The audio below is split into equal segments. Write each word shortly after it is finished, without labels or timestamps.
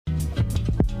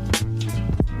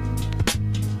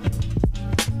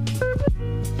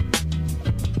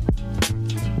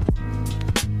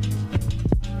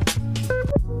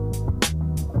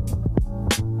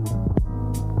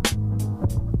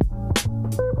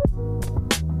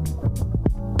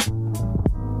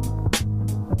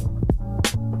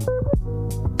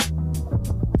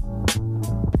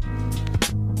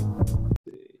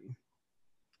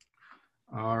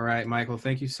Michael.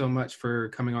 Thank you so much for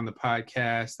coming on the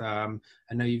podcast.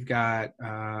 I know you've got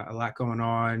a lot going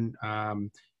on,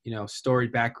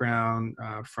 storied background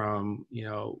from,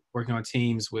 working on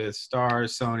teams with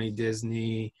Starz, Sony,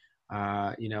 Disney,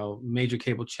 major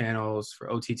cable channels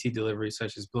for OTT delivery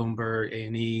such as Bloomberg,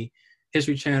 A&E,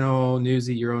 History Channel,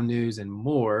 Newsy, Euronews, and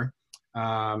more.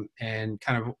 And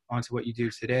kind of onto what you do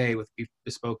today with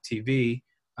Bespoke TV.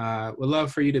 Would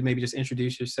love for you to maybe just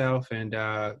introduce yourself and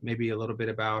maybe a little bit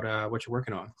about what you're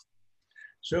working on.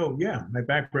 So yeah, my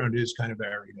background is kind of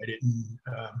varied.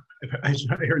 I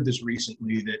heard this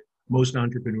recently that most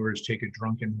entrepreneurs take a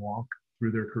drunken walk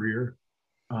through their career,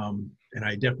 and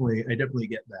I definitely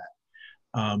get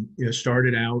that.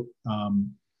 Started out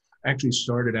in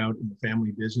the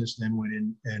family business, then went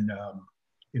in and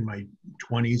in my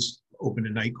 20s opened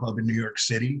a nightclub in New York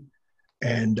City,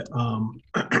 and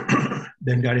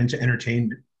then got into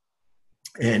entertainment.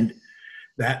 And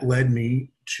that led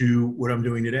me to what I'm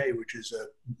doing today, which is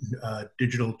a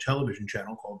digital television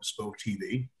channel called Bespoke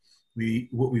TV.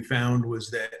 What we found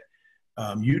was that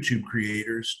YouTube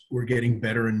creators were getting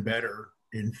better and better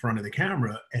in front of the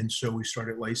camera. And so we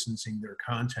started licensing their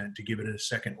content to give it a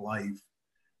second life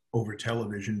over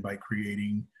television by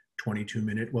creating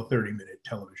 30-minute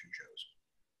television shows.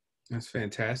 That's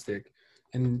fantastic.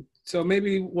 And so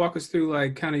maybe walk us through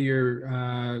like kind of your,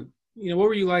 what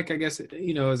were you like, I guess,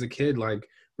 as a kid? Like,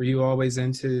 were you always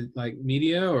into like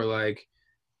media, or like,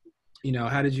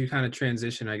 how did you kind of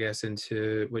transition, I guess,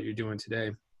 into what you're doing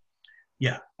today?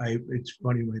 Yeah, it's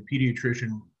funny, my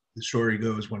pediatrician, the story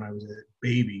goes, when I was a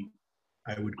baby,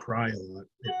 I would cry a lot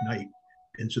at night.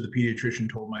 And so the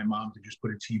pediatrician told my mom to just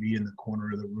put a TV in the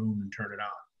corner of the room and turn it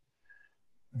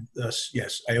on. Thus,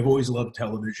 yes, I have always loved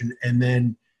television. And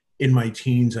then in my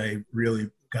teens, I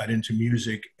really got into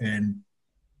music. And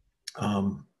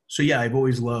so, yeah, I've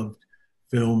always loved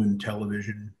film and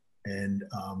television and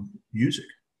music.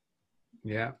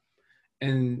 Yeah.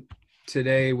 And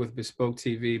today with Bespoke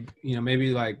TV,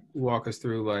 maybe like walk us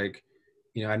through like,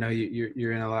 I know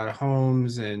you're in a lot of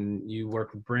homes and you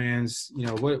work with brands,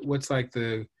 what's like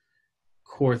the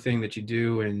core thing that you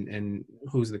do, and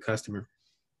who's the customer?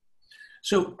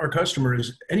 So our customer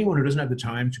is anyone who doesn't have the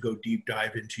time to go deep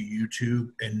dive into YouTube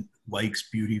and likes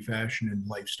beauty, fashion, and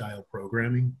lifestyle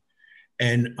programming.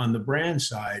 And on the brand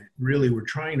side, really, we're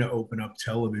trying to open up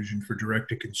television for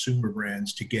direct-to-consumer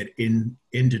brands to get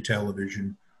into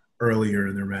television earlier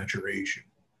in their maturation.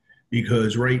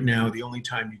 Because right now, the only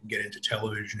time you can get into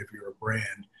television if you're a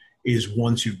brand is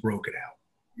once you've broken out.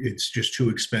 It's just too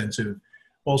expensive.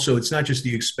 Also, it's not just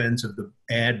the expense of the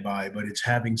ad buy, but it's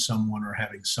having someone or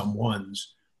having someones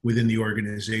within the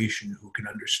organization who can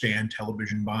understand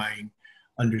television buying,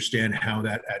 understand how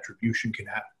that attribution can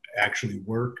actually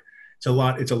work. It's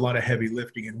a lot of heavy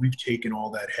lifting, and we've taken all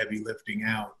that heavy lifting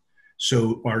out.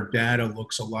 So our data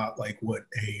looks a lot like what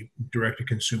a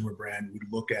direct-to-consumer brand would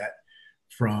look at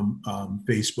from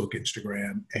Facebook,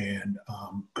 Instagram, and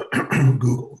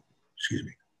Google. Excuse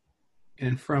me.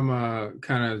 And from a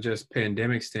kind of just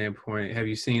pandemic standpoint, have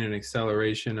you seen an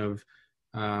acceleration of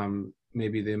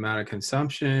maybe the amount of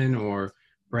consumption, or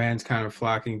brands kind of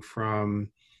flocking from,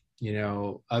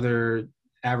 other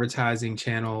advertising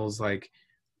channels? Like,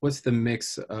 what's the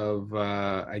mix of,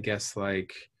 I guess,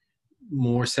 like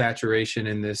more saturation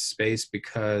in this space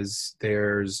because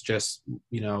there's just,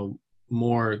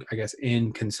 more, I guess,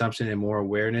 in consumption and more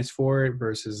awareness for it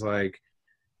versus like,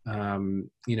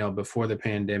 before the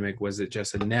pandemic? Was it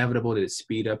just inevitable? Did it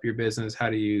speed up your business? How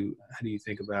do you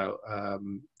think about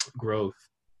growth?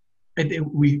 I think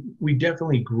we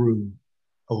definitely grew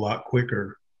a lot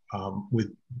quicker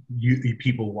with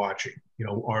people watching.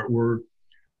 We're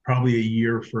probably a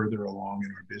year further along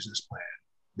in our business plan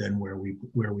than where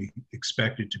we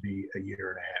expected to be a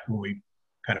year and a half when we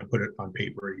kind of put it on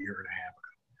paper a year and a half ago.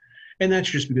 And that's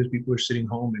just because people are sitting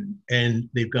home and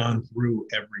they've gone through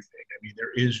everything. I mean,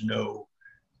 there is no,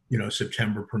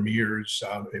 September premieres.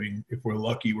 If we're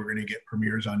lucky, we're going to get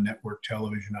premieres on network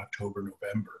television October,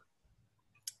 November.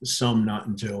 Some not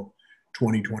until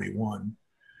 2021.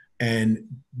 And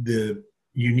the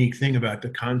unique thing about the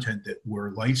content that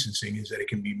we're licensing is that it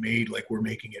can be made like we're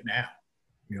making it now.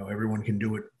 Everyone can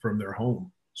do it from their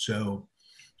home. So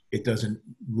it doesn't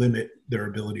limit their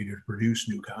ability to produce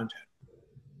new content.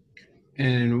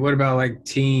 And what about like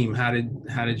team? How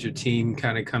did your team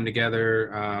kind of come together?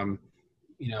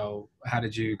 How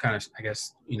did you kind of, I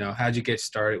guess, how did you get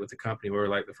started with the company? What were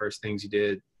like the first things you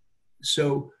did?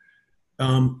 So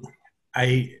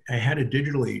I had a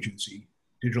digital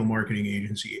marketing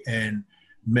agency, and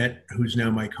who's now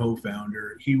my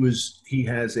co-founder. He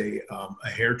has a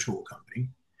hair tool company,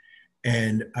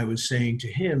 And I was saying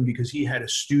to him, because he had a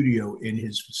studio in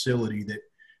his facility, that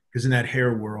because in that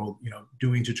hair world,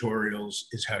 doing tutorials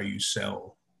is how you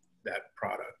sell that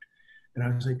product. And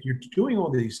I was like, you're doing all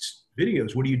these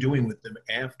videos. What are you doing with them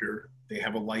after they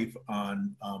have a life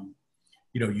on,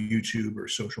 YouTube or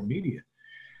social media?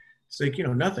 It's like,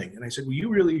 nothing. And I said, well, you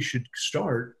really should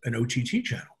start an OTT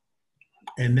channel.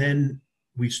 And then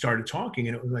we started talking,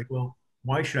 and it was like, well,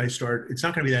 why should I start? It's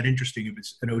not going to be that interesting if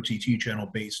it's an OTT channel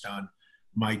based on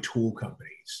my tool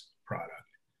company's product.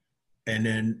 And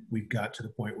then we got to the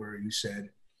point where you said,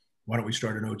 why don't we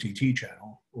start an OTT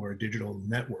channel or a digital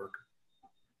network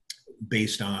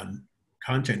based on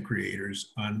content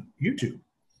creators on YouTube?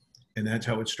 And that's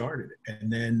how it started.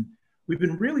 And then we've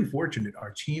been really fortunate.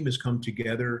 Our team has come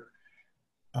together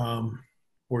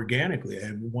organically.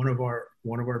 And one of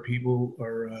our people,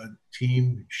 our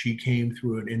team, she came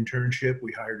through an internship.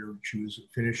 We hired her. She was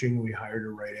finishing. We hired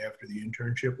her right after the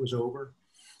internship was over.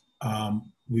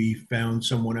 We found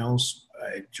someone else.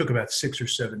 It took about 6 or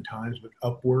 7 times, but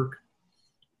Upwork.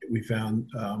 We found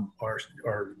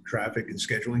our traffic and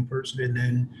scheduling person, and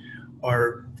then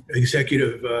our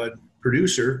executive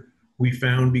producer. We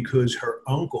found because her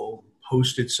uncle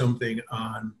posted something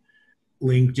on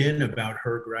LinkedIn about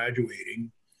her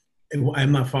graduating, and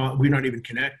we're not even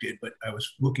connected, but I was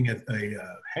looking at a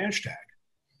hashtag,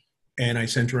 and I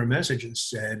sent her a message and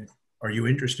said, "Are you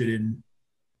interested in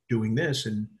doing this?"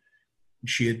 And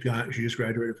she just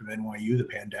graduated from NYU. The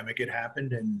pandemic had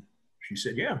happened, and she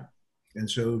said, "Yeah." And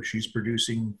so she's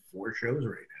producing 4 shows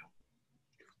right now.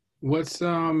 What's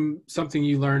something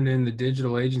you learned in the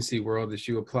digital agency world that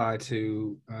you apply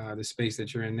to the space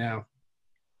that you're in now?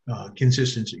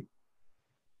 Consistency.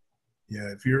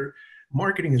 Yeah,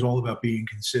 marketing is all about being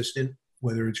consistent,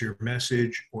 whether it's your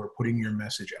message or putting your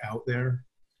message out there.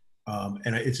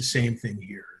 And it's the same thing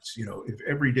here. It's, if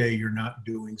every day you're not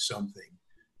doing something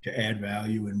to add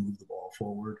value and move the ball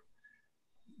forward,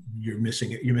 you're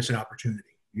missing it. You miss an opportunity.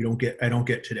 I don't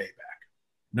get today back.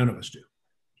 None of us do.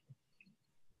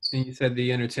 And you said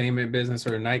the entertainment business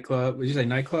or a nightclub. Would you say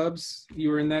nightclubs? You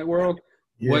were in that world.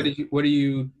 Yeah. What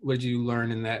did you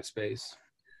learn in that space?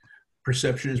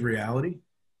 Perception is reality.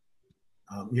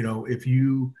 If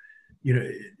you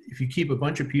keep a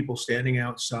bunch of people standing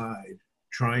outside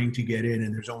trying to get in,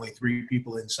 and there's only 3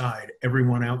 people inside,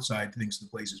 everyone outside thinks the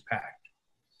place is packed.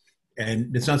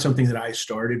 And it's not something that I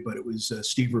started, but it was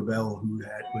Steve Rebell, who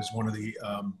was one of the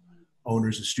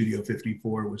owners of Studio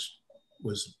 54,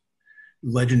 was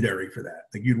legendary for that.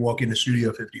 Like, you'd walk into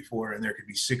Studio 54 and there could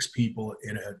be 6 people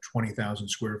in a 20,000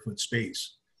 square foot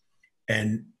space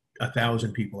and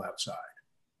 1,000 people outside.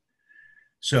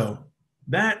 So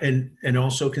that, and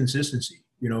also consistency.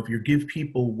 If you give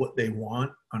people what they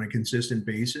want on a consistent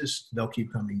basis, they'll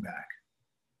keep coming back.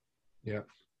 Yeah.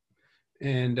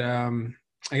 And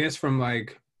I guess from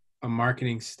like a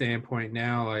marketing standpoint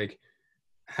now, like,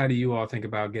 how do you all think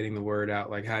about getting the word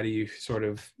out? Like, how do you sort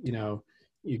of,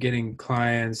 you're getting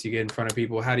clients, you get in front of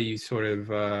people. How do you sort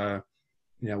of,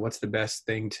 what's the best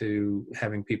thing to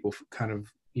having people kind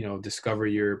of, discover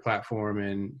your platform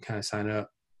and kind of sign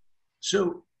up?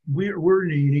 So we're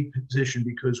in a unique position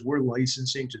because we're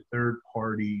licensing to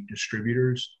third-party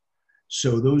distributors.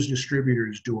 So those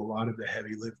distributors do a lot of the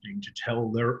heavy lifting to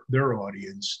tell their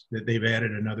audience that they've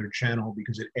added another channel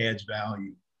because it adds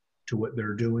value to what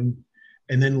they're doing.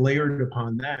 And then layered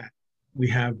upon that, we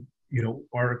have,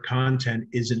 our content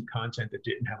isn't content that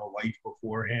didn't have a life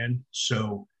beforehand.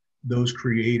 So those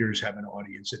creators have an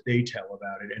audience that they tell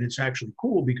about it. And it's actually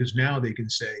cool because now they can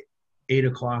say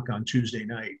 8:00 on Tuesday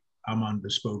night, I'm on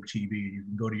Bespoke TV. You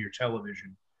can go to your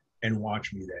television and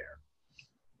watch me there.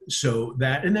 So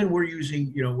that, and then we're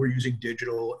using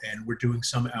digital, and we're doing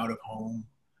some out of home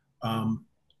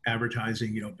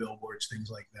advertising, billboards, things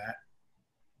like that.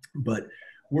 But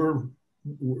we're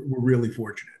really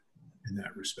fortunate in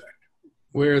that respect.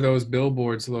 Where are those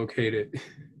billboards located?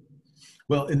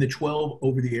 Well, in the 12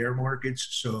 over-the-air markets,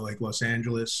 so like Los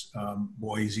Angeles,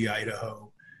 Boise,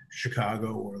 Idaho,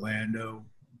 Chicago, Orlando,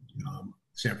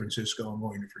 San Francisco. I'm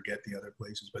going to forget the other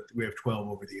places, but we have 12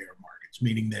 over-the-air markets,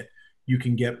 meaning that you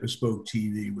can get Bespoke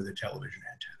TV with a television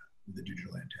antenna, with a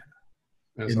digital antenna.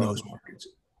 That's in awesome. Those markets.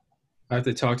 I have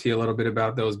to talk to you a little bit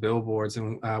about those billboards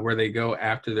and where they go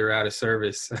after they're out of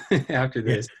service. After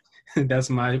this, yeah. That's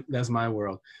my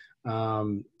world.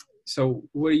 So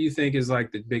what do you think is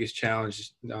like the biggest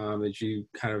challenge that you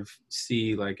kind of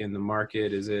see like in the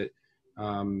market? Is it,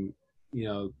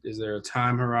 is there a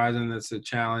time horizon that's a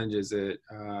challenge? Is it,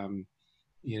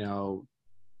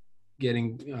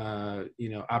 getting,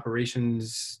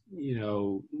 operations,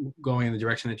 going in the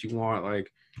direction that you want?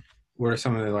 Like, what are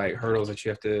some of the like hurdles that you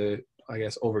have to I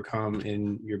guess, overcome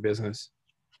in your business?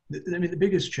 I mean, the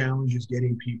biggest challenge is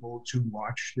getting people to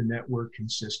watch the network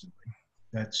consistently.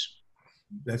 That's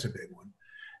a big one.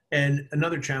 And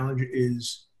another challenge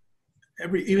is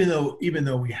even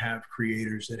though we have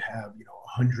creators that have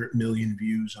 100 million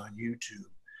views on YouTube,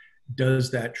 does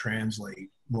that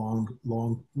translate long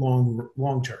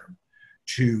term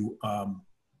to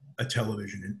a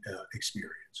television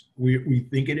experience? We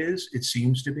think it is. It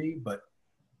seems to be, but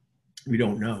we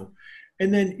don't know.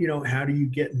 And then how do you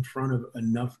get in front of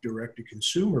enough direct to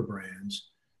consumer brands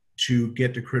to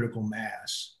get to critical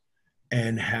mass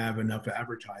and have enough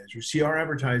advertisers? See, our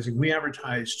advertising, we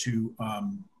advertise to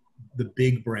the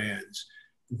big brands.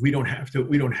 We don't have to do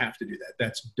that.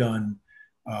 That's done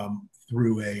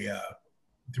through a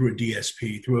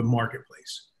DSP, through a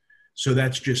marketplace. So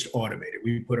that's just automated.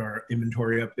 We put our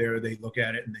inventory up there, they look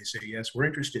at it and they say, yes, we're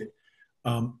interested.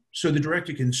 So the direct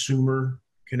to consumer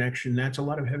connection, that's a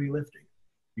lot of heavy lifting,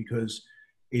 because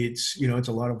it's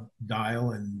a lot of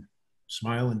dial and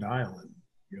smile and dial, and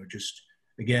just,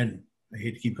 again, I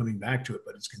hate to keep coming back to it,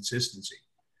 but it's consistency.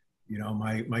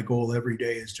 My goal every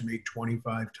day is to make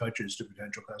 25 touches to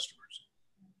potential customers.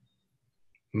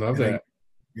 Love that.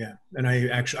 Yeah. And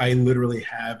I literally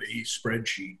have a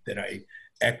spreadsheet that I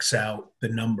X out the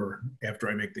number after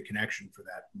I make the connection for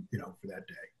that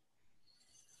day.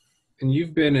 And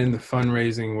you've been in the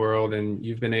fundraising world, and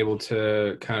you've been able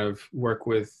to kind of work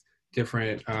with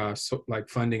different like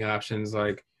funding options.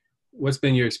 Like, what's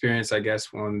been your experience, I guess,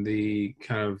 on the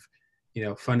kind of,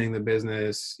 funding the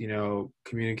business,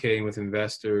 communicating with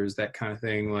investors, that kind of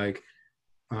thing? Like,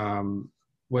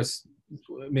 what's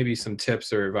maybe some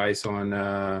tips or advice on,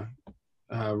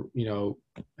 rounding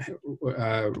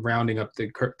up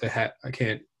the hat? I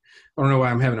don't know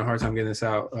why I'm having a hard time getting this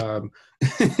out.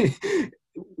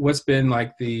 What's been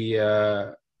like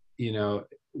the,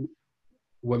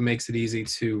 what makes it easy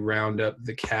to round up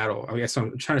the cattle? I guess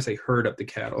I'm trying to say herd up the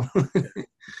cattle.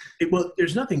 Well,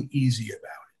 there's nothing easy about it.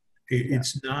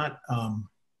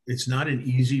 It's not an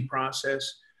easy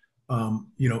process.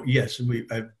 Yes,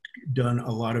 I've done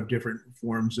a lot of different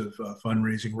forms of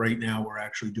fundraising. Right now, we're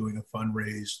actually doing a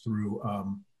fundraise through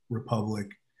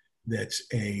Republic. That's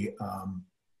a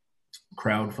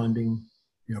crowdfunding,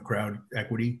 crowd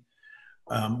equity.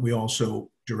 We also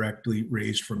directly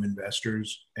raised from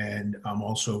investors, and I'm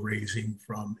also raising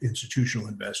from institutional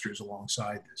investors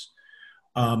alongside this.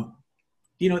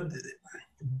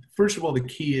 First of all, the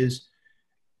key is,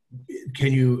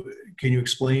 can you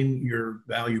explain your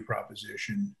value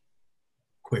proposition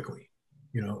quickly?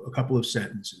 A couple of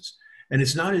sentences. And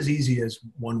it's not as easy as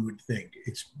one would think.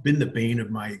 It's been the bane of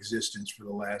my existence for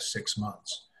the last 6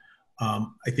 months.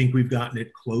 I think we've gotten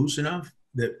it close enough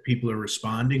that people are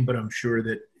responding, but I'm sure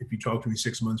that if you talk to me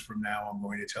 6 months from now, I'm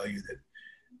going to tell you that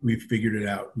we've figured it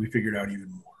out. We figured out even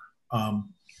more.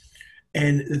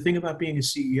 And the thing about being a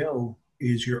CEO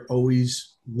is you're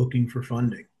always looking for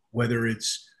funding, whether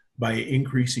it's by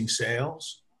increasing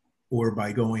sales or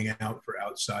by going out for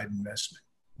outside investment.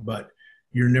 But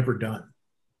you're never done,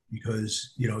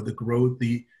 because the growth,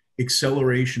 the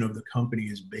acceleration of the company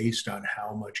is based on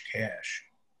how much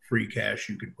free cash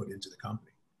you could put into the company.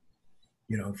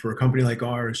 For a company like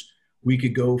ours, we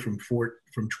could go from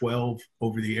 12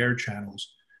 over-the-air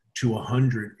channels to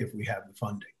 100 if we have the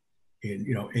funding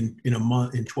in a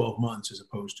month, in 12 months, as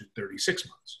opposed to 36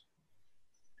 months.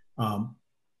 I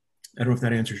don't know if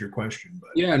that answers your question, but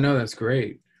yeah, no, that's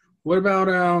great. What about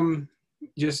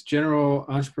just general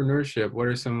entrepreneurship? What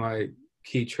are some like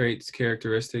key traits,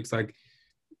 characteristics? Like,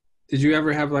 did you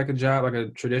ever have like a job, like a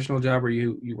traditional job where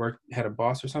you had a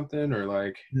boss or something, or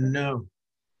like? No.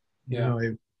 Yeah.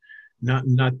 Not,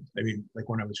 I mean, like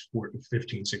when I was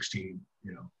 15, 16,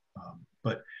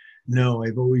 but no,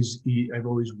 I've always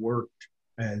worked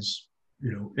as,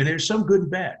 and there's some good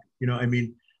and bad, I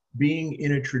mean, being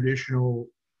in a traditional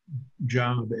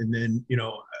job, and then,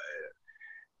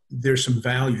 there's some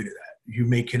value to that. You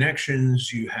make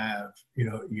connections, you have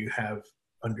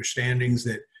understandings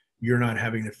that you're not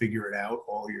having to figure it out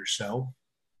all yourself.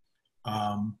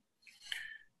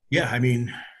 Yeah, I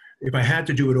mean, if I had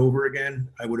to do it over again,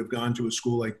 I would have gone to a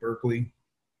school like Berkeley.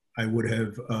 I would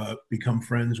have become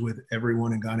friends with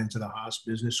everyone and gone into the Haas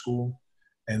Business School,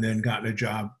 and then gotten a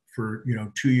job for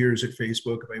 2 years at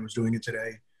Facebook if I was doing it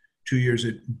today, 2 years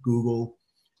at Google,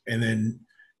 and then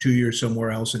 2 years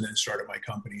somewhere else, and then started my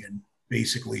company, and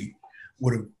basically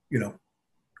would have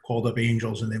called up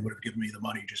angels, and they would have given me the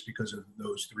money just because of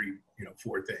those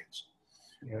four things.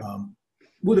 Yeah.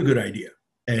 With a good idea.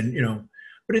 And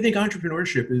but I think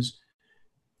entrepreneurship is,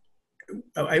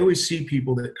 I always see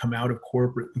people that come out of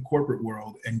the corporate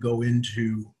world and go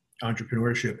into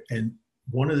entrepreneurship, and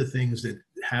one of the things that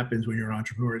happens when you're an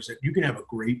entrepreneur is that you can have a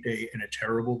great day and a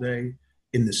terrible day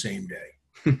in the same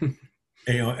day.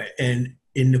 And, and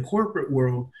in the corporate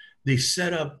world, they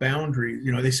set up boundaries.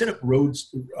 They set up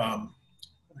roads,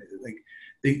 like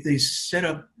they set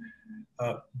up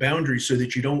boundaries so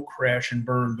that you don't crash and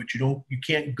burn, but you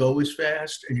can't go as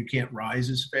fast and you can't rise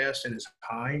as fast and as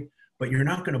high. But you're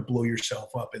not going to blow yourself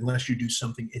up unless you do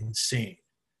something insane.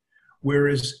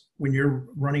 Whereas when you're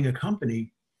running a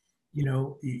company,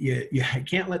 you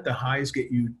can't let the highs get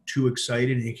you too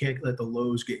excited, and you can't let the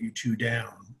lows get you too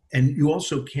down. And you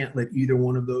also can't let either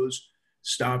one of those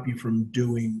stop you from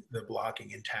doing the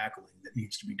blocking and tackling that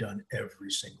needs to be done every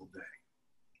single day.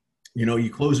 You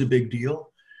close a big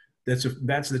deal. That's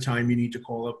the time you need to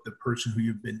call up the person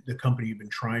the company you've been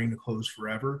trying to close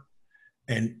forever,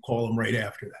 and call them right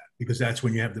after that, because that's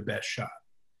when you have the best shot.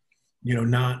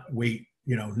 Not wait,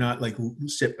 not like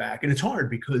sit back. And it's hard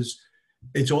because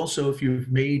it's also, if you've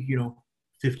made,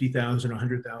 $50,000,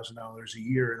 $100,000 a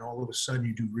year, and all of a sudden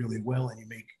you do really well and you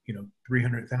make,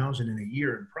 $300,000 in a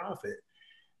year in profit,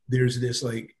 there's this,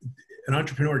 like, an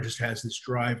entrepreneur just has this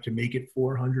drive to make it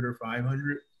 400 or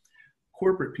 500.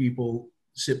 Corporate people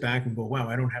sit back and go, wow,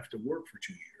 I don't have to work for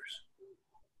 2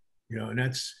 years. And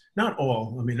that's not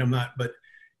all. I mean, I'm not, but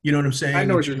you know what I'm saying? I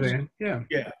know what you're saying. Yeah.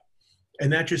 Yeah.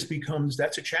 And that just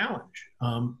that's a challenge.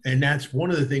 And that's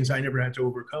one of the things I never had to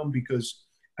overcome because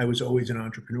I was always an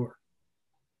entrepreneur.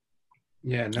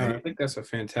 Yeah, no, I think that's a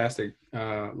fantastic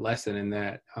lesson in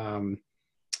that.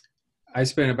 I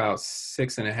spent about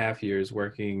 6.5 years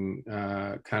working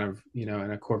kind of, in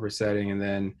a corporate setting, and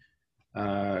then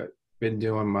been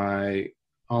doing my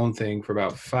own thing for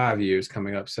about 5 years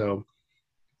coming up. So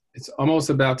it's almost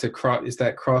about to it's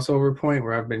that crossover point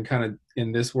where I've been kind of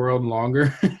in this world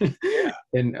longer. Yeah.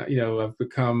 And, I've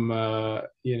become,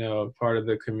 part of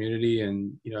the community,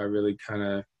 and, I really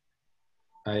I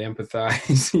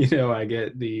empathize, I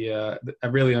get I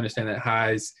really understand that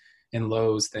highs and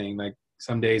lows thing. Like,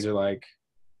 some days are like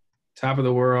top of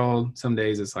the world, some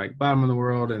days it's like bottom of the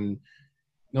world. And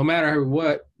no matter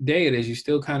what day it is, you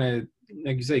still kind of,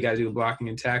 like you say, you got to do the blocking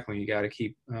and tackling. You got to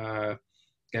keep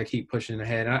pushing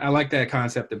ahead. And I like that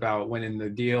concept about winning the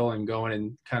deal and going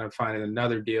and kind of finding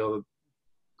another deal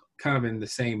kind of in the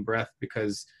same breath,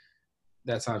 because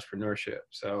that's entrepreneurship.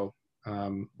 So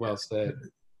well said.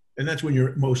 And that's when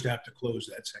you're most apt to close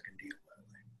that second deal.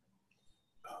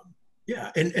 Yeah.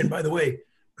 And by the way,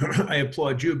 I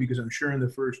applaud you, because I'm sure in the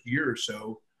first year or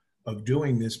so of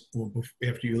doing this,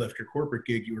 after you left your corporate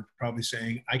gig, you were probably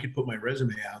saying, I could put my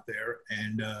resume out there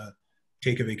and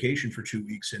take a vacation for 2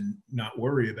 weeks and not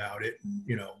worry about it. And,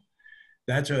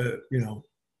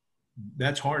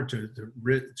 that's hard to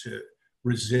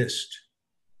resist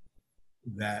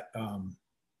that,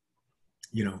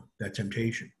 that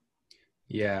temptation.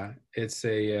 Yeah, it's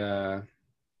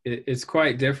it's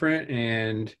quite different.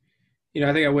 And,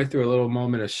 I think I went through a little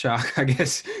moment of shock, I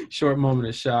guess, short moment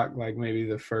of shock, like maybe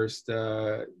the first,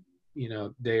 day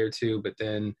or two, but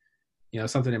then,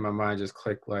 something in my mind just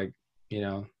clicked, like,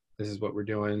 this is what we're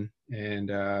doing. And,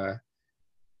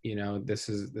 this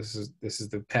is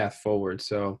the path forward.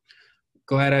 So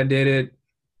glad I did it.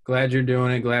 Glad you're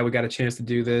doing it. Glad we got a chance to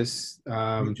do this.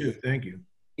 Me too. Thank you.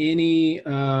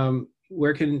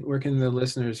 Where can the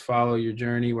listeners follow your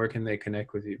journey? Where can they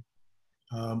connect with you?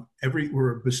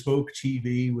 We're Bespoke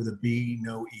TV with a B,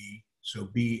 no E. So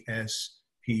BSPOKE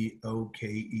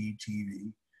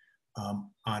TV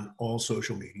on all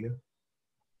social media.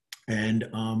 And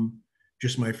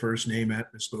just my first name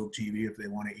at Bespoke TV if they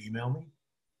want to email me.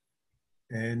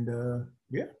 And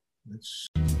yeah, that's.